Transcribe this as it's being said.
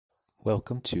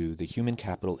Welcome to the Human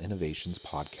Capital Innovations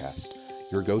Podcast,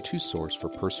 your go-to source for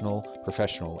personal,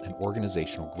 professional, and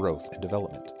organizational growth and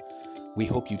development. We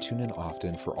hope you tune in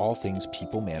often for all things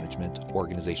people management,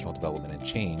 organizational development and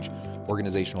change,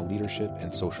 organizational leadership,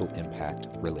 and social impact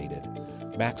related.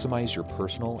 Maximize your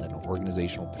personal and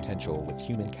organizational potential with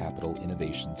Human Capital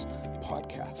Innovations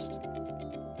Podcast.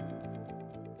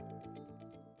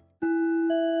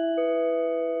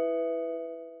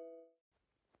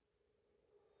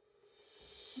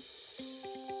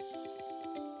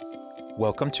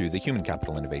 Welcome to the Human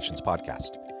Capital Innovations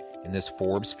Podcast. In this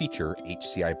Forbes feature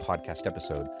HCI podcast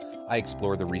episode, I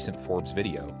explore the recent Forbes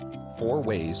video, 4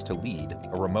 Ways to Lead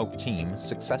a Remote Team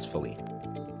Successfully.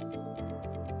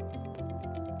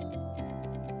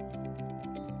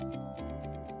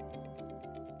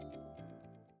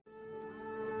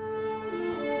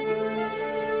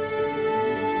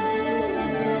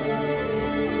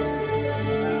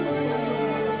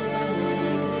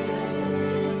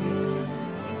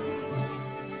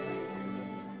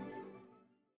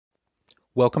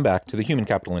 Welcome back to the Human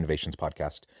Capital Innovations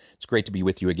Podcast. It's great to be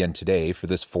with you again today for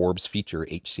this Forbes feature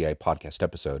HCI podcast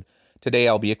episode. Today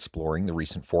I'll be exploring the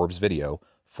recent Forbes video,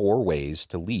 4 Ways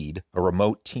to Lead a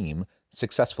Remote Team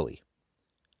Successfully.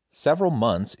 Several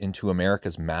months into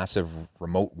America's massive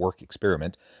remote work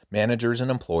experiment, managers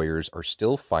and employers are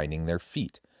still finding their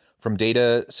feet. From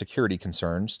data security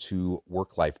concerns to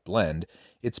work-life blend,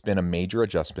 it's been a major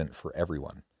adjustment for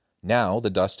everyone. Now the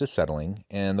dust is settling,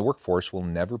 and the workforce will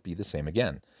never be the same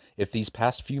again. If these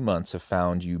past few months have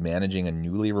found you managing a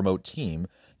newly remote team,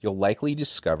 you'll likely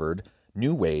discovered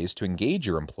new ways to engage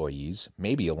your employees,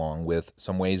 maybe along with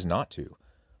some ways not to.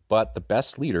 But the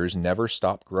best leaders never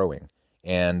stop growing,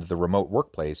 and the remote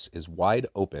workplace is wide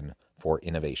open for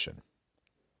innovation.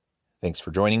 Thanks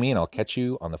for joining me, and I'll catch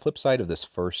you on the flip side of this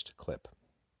first clip.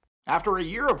 After a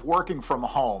year of working from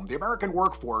home, the American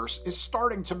workforce is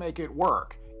starting to make it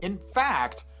work. In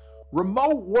fact,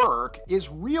 remote work is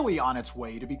really on its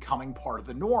way to becoming part of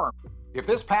the norm. If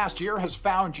this past year has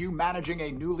found you managing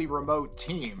a newly remote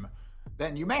team,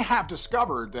 then you may have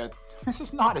discovered that this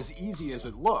is not as easy as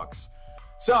it looks.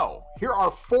 So, here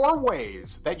are 4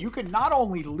 ways that you can not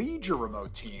only lead your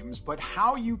remote teams, but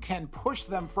how you can push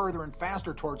them further and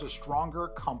faster towards a stronger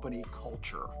company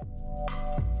culture.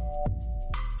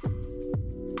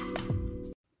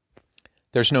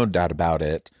 There's no doubt about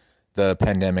it. The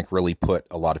pandemic really put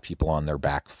a lot of people on their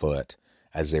back foot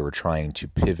as they were trying to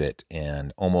pivot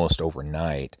and almost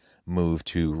overnight move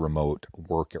to remote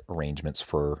work arrangements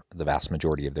for the vast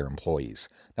majority of their employees.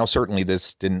 Now, certainly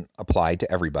this didn't apply to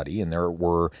everybody, and there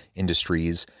were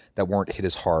industries that weren't hit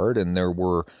as hard, and there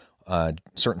were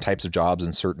certain types of jobs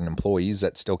and certain employees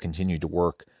that still continued to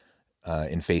work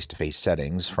in face-to-face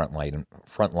settings,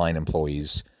 frontline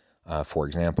employees, for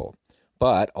example.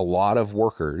 But a lot of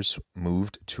workers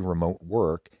moved to remote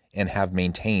work and have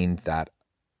maintained that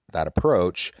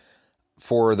approach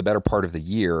for the better part of the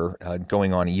year,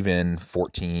 going on even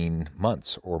 14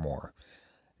 months or more.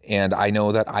 And I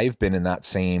know that I've been in that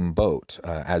same boat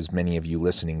as many of you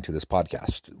listening to this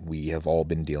podcast. We have all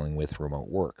been dealing with remote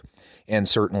work. And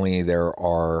certainly there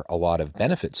are a lot of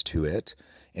benefits to it,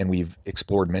 and we've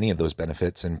explored many of those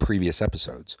benefits in previous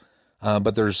episodes.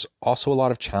 But there's also a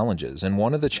lot of challenges, and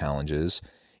one of the challenges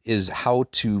is how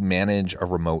to manage a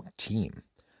remote team.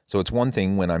 So it's one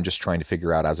thing when I'm just trying to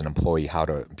figure out as an employee how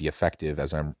to be effective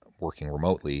as I'm working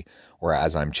remotely, or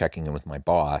as I'm checking in with my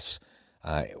boss,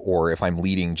 or if I'm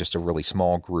leading just a really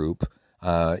small group.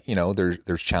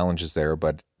 There's challenges there,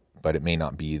 but it may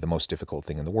not be the most difficult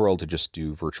thing in the world to just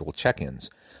do virtual check-ins.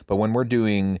 But when we're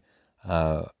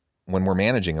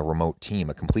managing a remote team,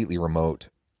 a completely remote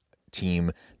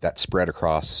team that's spread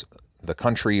across the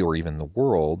country or even the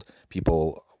world,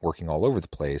 people working all over the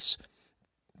place,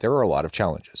 there are a lot of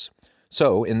challenges.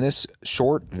 So in this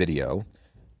short video,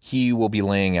 he will be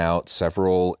laying out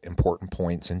several important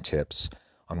points and tips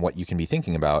on what you can be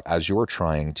thinking about as you're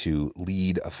trying to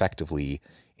lead effectively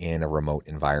in a remote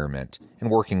environment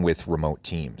and working with remote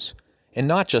teams. And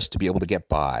not just to be able to get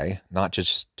by, not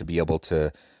just to be able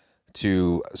to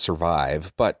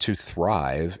survive, but to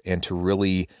thrive and to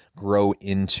really grow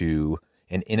into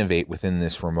and innovate within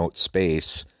this remote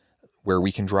space where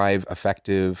we can drive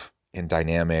effective and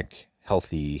dynamic,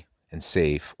 healthy, and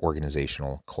safe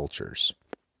organizational cultures.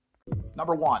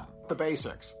 Number 1, the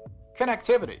basics.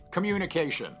 Connectivity,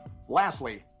 communication.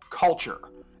 Lastly, culture.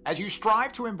 As you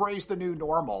strive to embrace the new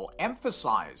normal,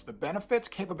 emphasize the benefits,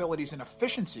 capabilities, and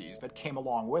efficiencies that came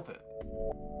along with it.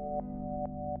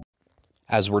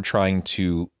 As we're trying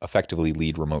to effectively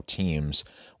lead remote teams,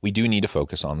 we do need to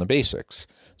focus on the basics.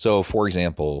 So, for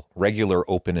example, regular,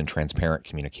 open, and transparent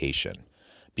communication.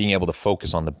 being able to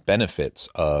focus on the benefits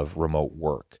of remote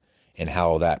work and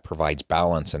how that provides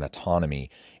balance and autonomy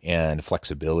and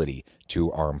flexibility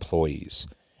to our employees.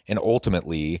 And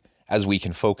ultimately, as we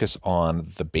can focus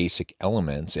on the basic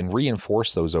elements and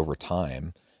reinforce those over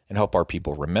time and help our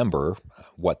people remember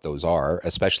what those are,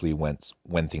 especially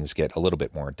when things get a little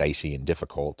bit more dicey and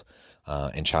difficult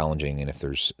and challenging, and if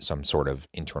there's some sort of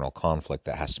internal conflict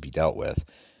that has to be dealt with,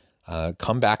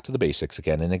 come back to the basics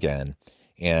again and again,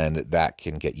 and that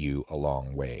can get you a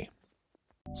long way.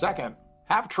 Second,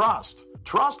 have trust.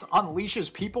 Trust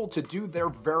unleashes people to do their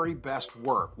very best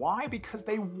work. Why? Because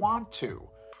they want to.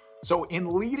 So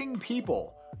in leading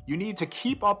people, you need to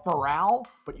keep up morale,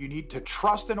 but you need to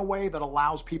trust in a way that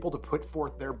allows people to put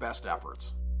forth their best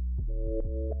efforts.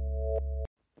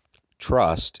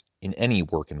 Trust in any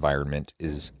work environment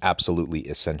is absolutely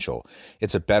essential.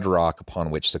 It's a bedrock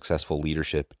upon which successful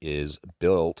leadership is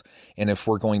built. And if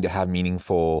we're going to have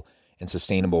meaningful and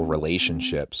sustainable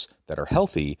relationships that are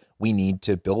healthy, we need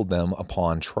to build them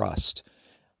upon trust.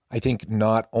 I think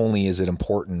not only is it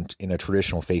important in a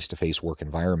traditional face-to-face work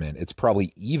environment, it's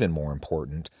probably even more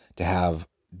important to have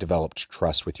developed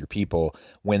trust with your people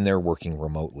when they're working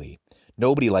remotely.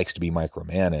 Nobody likes to be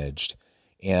micromanaged.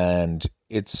 And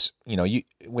it's,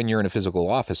 when you're in a physical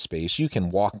office space, you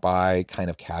can walk by kind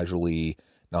of casually,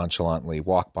 nonchalantly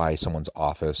walk by someone's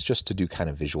office just to do kind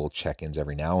of visual check-ins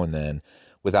every now and then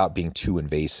without being too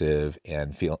invasive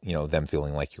and them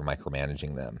feeling like you're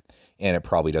micromanaging them. And it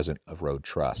probably doesn't erode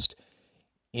trust.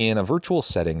 In a virtual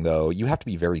setting, though, you have to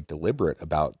be very deliberate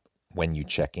about when you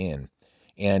check in.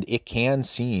 And it can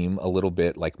seem a little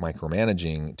bit like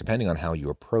micromanaging depending on how you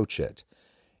approach it.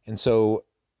 And so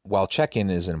while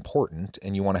check-in is important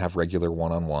and you want to have regular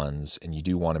one-on-ones and you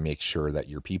do want to make sure that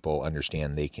your people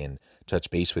understand they can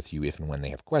touch base with you if and when they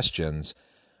have questions,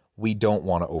 we don't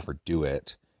want to overdo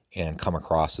it and come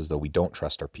across as though we don't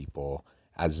trust our people,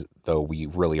 as though we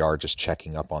really are just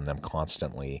checking up on them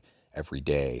constantly every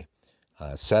day.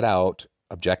 Set out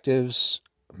objectives,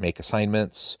 make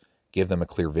assignments, give them a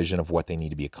clear vision of what they need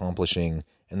to be accomplishing,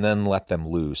 and then let them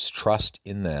loose. Trust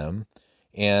in them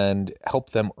and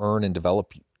help them earn and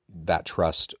develop that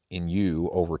trust in you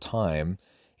over time,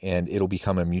 and it'll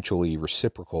become a mutually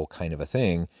reciprocal kind of a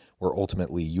thing where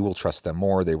ultimately you will trust them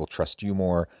more, they will trust you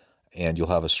more, and you'll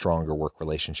have a stronger work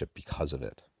relationship because of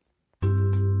it.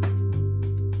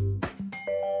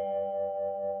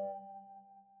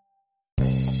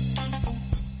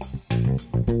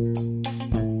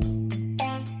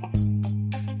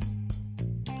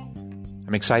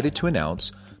 I'm excited to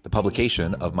announce the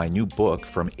publication of my new book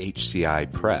from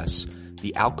HCI Press,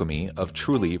 The Alchemy of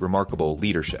Truly Remarkable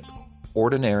Leadership: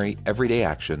 Ordinary, Everyday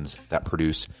Actions That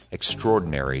Produce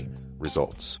Extraordinary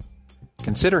Results.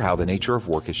 Consider how the nature of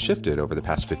work has shifted over the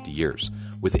past 50 years.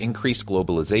 With increased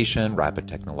globalization, rapid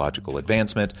technological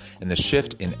advancement, and the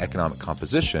shift in economic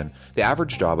composition, the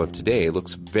average job of today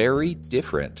looks very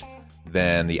different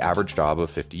than the average job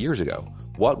of 50 years ago.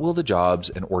 What will the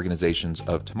jobs and organizations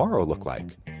of tomorrow look like?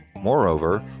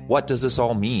 Moreover, what does this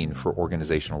all mean for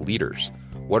organizational leaders?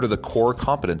 What are the core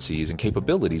competencies and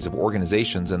capabilities of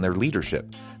organizations and their leadership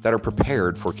that are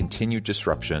prepared for continued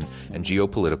disruption and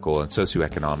geopolitical and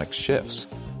socioeconomic shifts?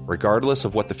 Regardless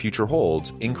of what the future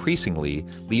holds, increasingly,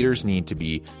 leaders need to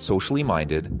be socially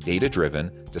minded,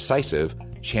 data-driven, decisive,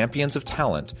 champions of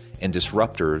talent, and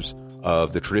disruptors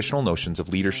of the traditional notions of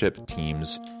leadership,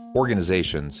 teams,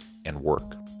 organizations, and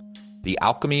work. The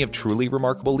Alchemy of Truly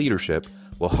Remarkable Leadership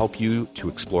will help you to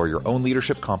explore your own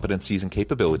leadership competencies and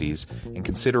capabilities and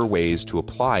consider ways to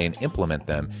apply and implement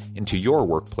them into your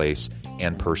workplace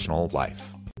and personal life.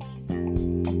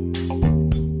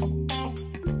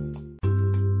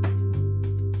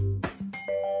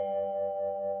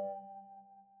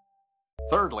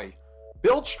 Thirdly,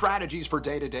 build strategies for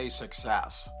day-to-day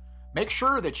success. Make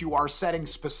sure that you are setting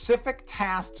specific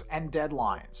tasks and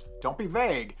deadlines. Don't be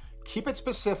vague. Keep it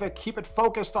specific, keep it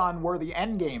focused on where the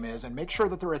end game is, and make sure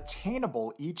that they're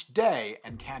attainable each day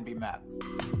and can be met.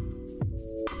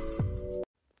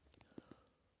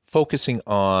 Focusing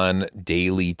on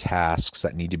daily tasks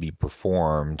that need to be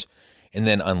performed and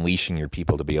then unleashing your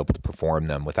people to be able to perform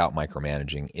them without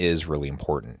micromanaging is really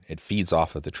important. It feeds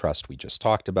off of the trust we just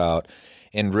talked about,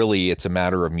 and really it's a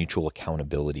matter of mutual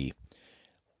accountability.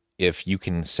 If you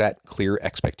can set clear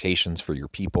expectations for your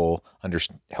people,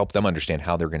 help them understand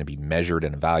how they're going to be measured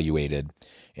and evaluated,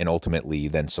 and ultimately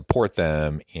then support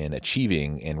them in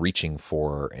achieving and reaching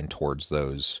for and towards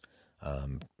those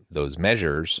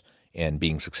measures and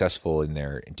being successful in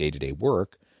their day-to-day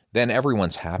work, then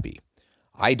everyone's happy.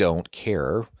 I don't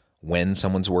care when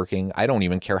someone's working. I don't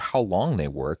even care how long they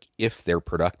work if they're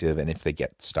productive and if they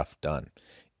get stuff done.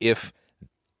 If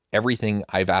Everything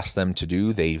I've asked them to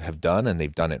do, they have done, and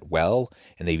they've done it well,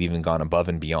 and they've even gone above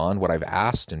and beyond what I've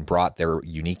asked and brought their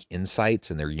unique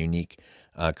insights and their unique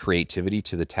creativity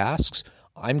to the tasks.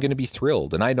 I'm going to be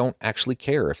thrilled, and I don't actually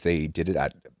care if they did it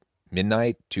at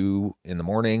midnight, 2 in the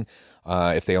morning,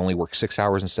 if they only work 6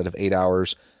 hours instead of 8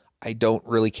 hours. I don't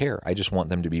really care. I just want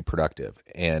them to be productive.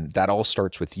 And that all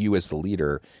starts with you as the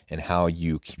leader and how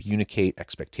you communicate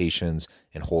expectations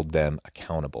and hold them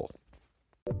accountable.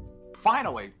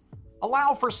 Finally,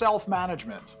 allow for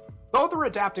self-management. Though they're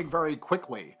adapting very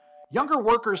quickly, younger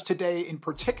workers today in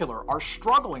particular are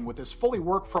struggling with this fully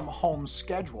work-from-home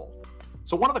schedule.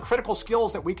 So one of the critical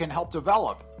skills that we can help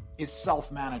develop is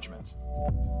self-management.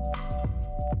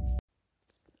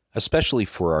 Especially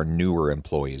for our newer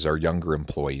employees, our younger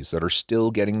employees that are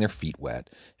still getting their feet wet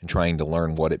and trying to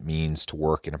learn what it means to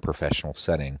work in a professional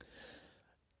setting.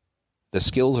 The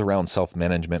skills around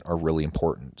self-management are really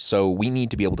important. So we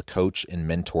need to be able to coach and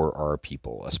mentor our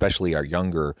people, especially our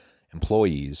younger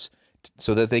employees,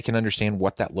 so that they can understand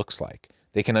what that looks like.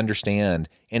 They can understand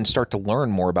and start to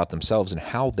learn more about themselves and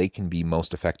how they can be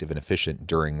most effective and efficient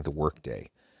during the workday.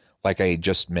 Like I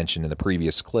just mentioned in the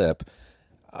previous clip,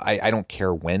 I don't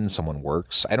care when someone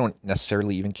works. I don't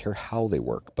necessarily even care how they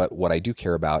work. But what I do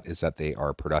care about is that they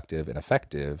are productive and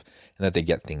effective and that they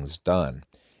get things done.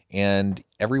 And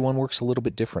everyone works a little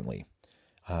bit differently.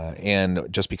 And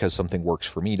just because something works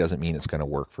for me doesn't mean it's going to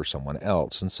work for someone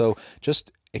else. And so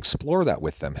just explore that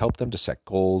with them. Help them to set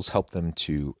goals. Help them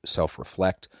to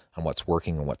self-reflect on what's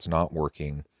working and what's not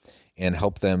working. And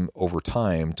help them over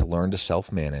time to learn to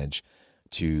self-manage,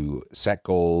 to set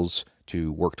goals,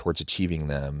 to work towards achieving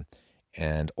them,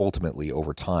 and ultimately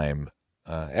over time,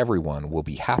 everyone will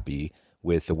be happy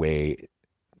with the way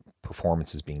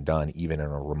performance is being done, even in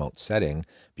a remote setting,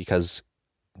 because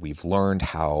we've learned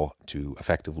how to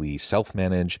effectively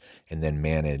self-manage and then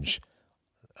manage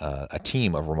a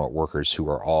team of remote workers who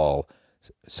are all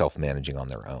self-managing on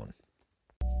their own.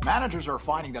 Managers are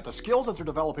finding that the skills that they're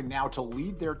developing now to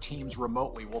lead their teams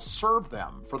remotely will serve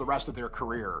them for the rest of their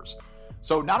careers.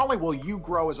 So not only will you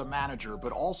grow as a manager,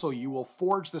 but also you will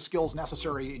forge the skills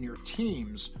necessary in your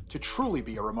teams to truly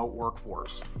be a remote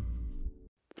workforce.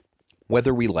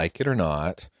 Whether we like it or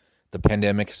not, the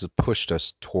pandemic has pushed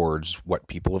us towards what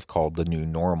people have called the new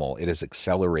normal. It has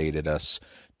accelerated us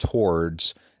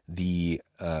towards the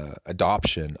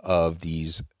adoption of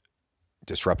these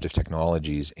disruptive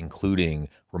technologies, including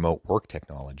remote work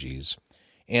technologies.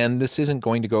 And this isn't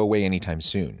going to go away anytime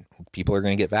soon. People are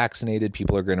going to get vaccinated.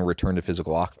 People are going to return to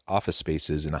physical office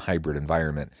spaces in a hybrid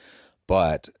environment.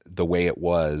 But the way it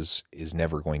was is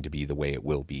never going to be the way it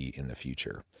will be in the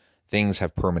future. Things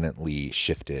have permanently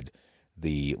shifted.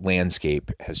 The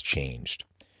landscape has changed.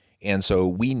 And so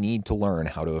we need to learn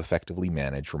how to effectively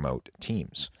manage remote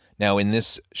teams. Now, in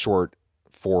this short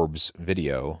Forbes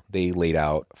video, they laid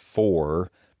out 4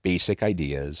 basic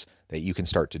ideas that you can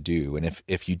start to do. And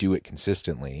if you do it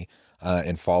consistently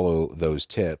and follow those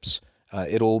tips,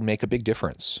 it'll make a big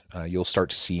difference. You'll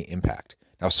start to see impact.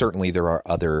 Now, certainly there are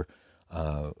other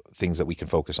things that we can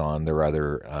focus on. There are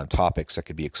other topics that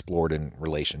could be explored in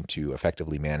relation to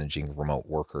effectively managing remote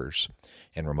workers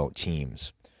and remote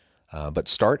teams. But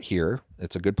start here.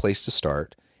 It's a good place to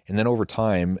start. And then over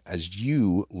time, as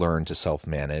you learn to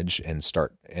self-manage and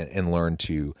start and learn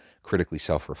to critically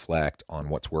self-reflect on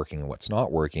what's working and what's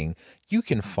not working, you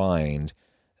can find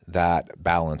that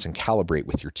balance and calibrate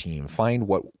with your team. Find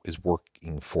what is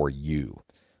working for you.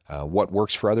 What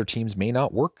works for other teams may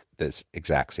not work this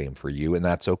exact same for you, and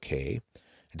that's okay.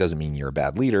 It doesn't mean you're a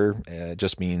bad leader. It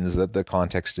just means that the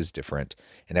context is different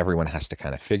and everyone has to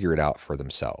kind of figure it out for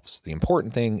themselves. The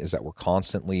important thing is that we're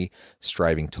constantly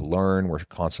striving to learn, we're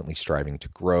constantly striving to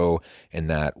grow, and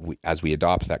that as we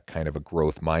adopt that kind of a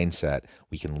growth mindset,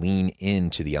 we can lean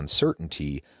into the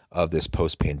uncertainty of this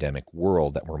post-pandemic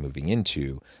world that we're moving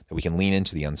into, that we can lean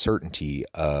into the uncertainty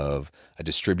of a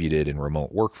distributed and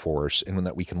remote workforce, and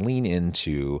that we can lean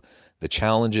into the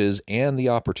challenges and the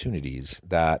opportunities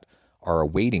that are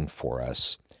awaiting for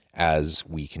us as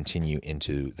we continue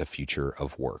into the future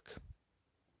of work.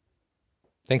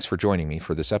 Thanks for joining me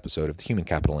for this episode of the Human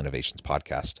Capital Innovations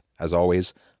Podcast. As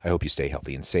always, I hope you stay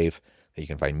healthy and safe, that you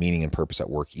can find meaning and purpose at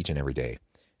work each and every day,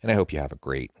 and I hope you have a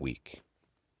great week.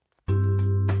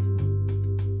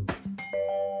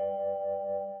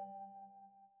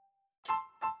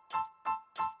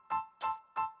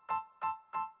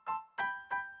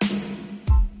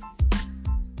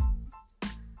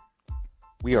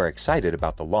 We are excited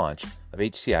about the launch of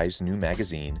HCI's new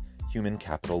magazine, Human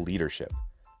Capital Leadership.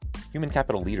 Human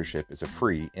Capital Leadership is a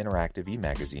free, interactive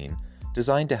e-magazine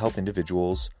designed to help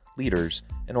individuals, leaders,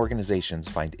 and organizations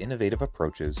find innovative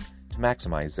approaches to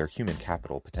maximize their human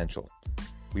capital potential.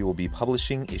 We will be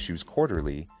publishing issues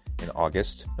quarterly in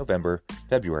August, November,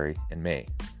 February, and May.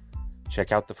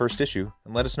 Check out the first issue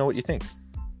and let us know what you think.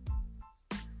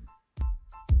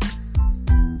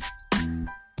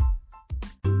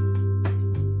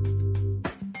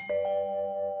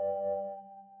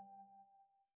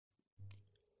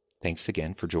 Thanks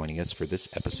again for joining us for this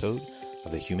episode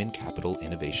of the Human Capital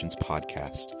Innovations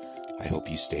Podcast. I hope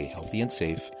you stay healthy and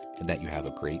safe and that you have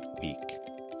a great week.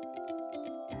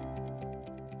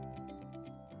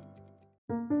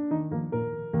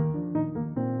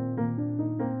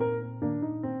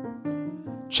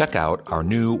 Check out our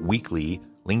new weekly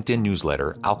LinkedIn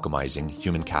newsletter, Alchemizing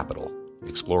Human Capital,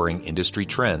 exploring industry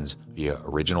trends via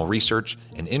original research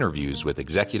and interviews with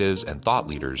executives and thought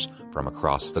leaders from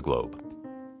across the globe.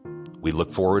 We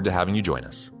look forward to having you join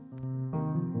us.